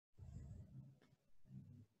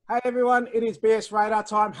Hey everyone, it is BS Radar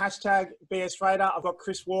time, hashtag BS Radar. I've got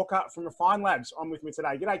Chris Walker from Refine Labs on with me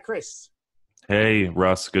today. G'day, Chris. Hey,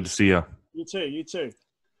 Russ. Good to see you. You too.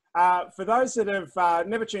 For those that have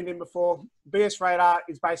never tuned in before, BS Radar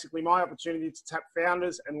is basically my opportunity to tap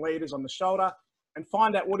founders and leaders on the shoulder and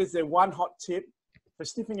find out what is their one hot tip for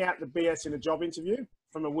sniffing out the BS in a job interview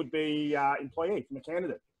from a would-be employee, from a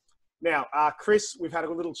candidate. Now, Chris, we've had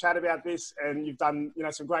a little chat about this, and you've done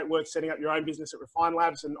some great work setting up your own business at Refine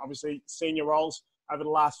Labs, and obviously senior roles over the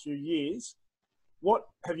last few years. What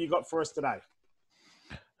have you got for us today?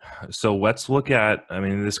 So let's look at,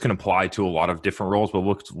 this can apply to a lot of different roles, but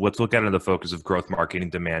let's look at it in the focus of growth marketing,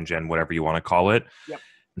 demand gen, whatever you want to call it. Yep.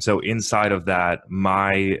 And so inside of that,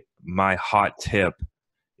 my hot tip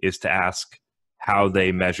is to ask how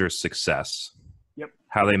they measure success. Yep.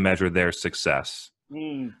 How they measure their success.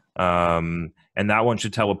 Mm. And that one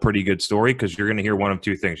should tell a pretty good story, because you're going to hear one of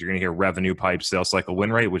two things. You're going to hear revenue pipe, sales cycle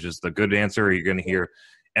win rate, which is the good answer. Or you're going to hear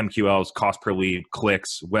MQLs, cost per lead,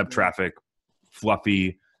 clicks, web traffic,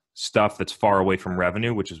 fluffy stuff that's far away from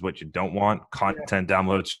revenue, which is what you don't want. Content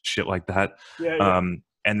downloads, shit like that. And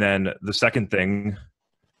then the second thing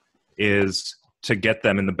is to get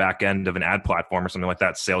them in the back end of an ad platform or something like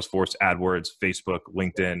that, Salesforce, AdWords, Facebook,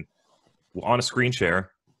 LinkedIn, on a screen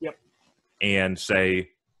share. Yep. And say,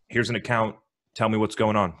 here's an account, tell me what's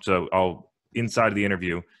going on. So I'll, inside of the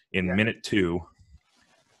interview, in minute 2,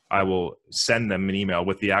 I will send them an email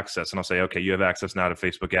with the access, and I'll say, okay, you have access now to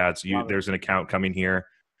Facebook ads. There's an account coming here.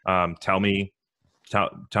 Tell me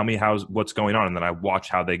what's going on. And then I watch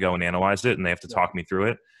how they go and analyze it, and they have to talk me through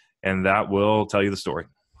it. And that will tell you the story.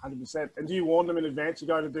 100%. And do you warn them in advance you're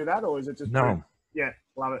going to do that, or is it just... No. Yeah,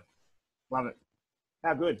 love it.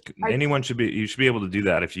 How good. Anyone should be able to do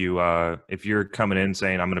that. If you're coming in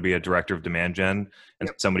saying, I'm going to be a director of demand gen, and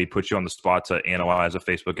somebody puts you on the spot to analyze a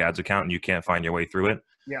Facebook ads account and you can't find your way through it,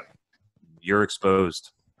 you're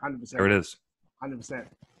exposed. 100%. There it is. 100%.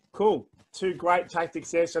 Cool. 2 great tactics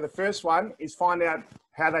there. So the first one is find out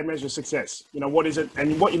how they measure success. What is it?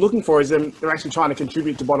 And what you're looking for is they're actually trying to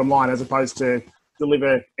contribute to bottom line as opposed to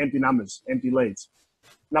deliver empty numbers, empty leads.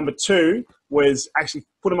 Number 2 was actually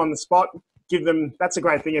put them on the spot. Give them, that's a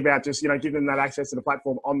great thing about just, give them that access to the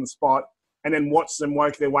platform on the spot, and then watch them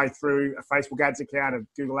work their way through a Facebook ads account, a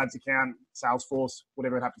Google ads account, Salesforce,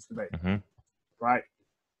 whatever it happens to be. Mm-hmm. Great.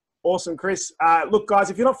 Awesome, Chris. Look, guys,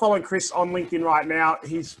 if you're not following Chris on LinkedIn right now,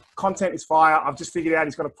 his content is fire. I've just figured out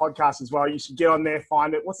he's got a podcast as well. You should get on there,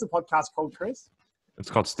 find it. What's the podcast called, Chris? It's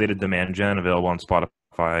called State of Demand Gen, available on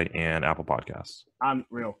Spotify and Apple Podcasts.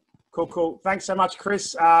 Unreal. Cool. Thanks so much,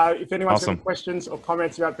 Chris. If anyone's got any questions or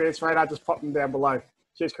comments about BS Radar, just pop them down below.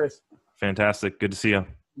 Cheers, Chris. Fantastic. Good to see you.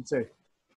 You too.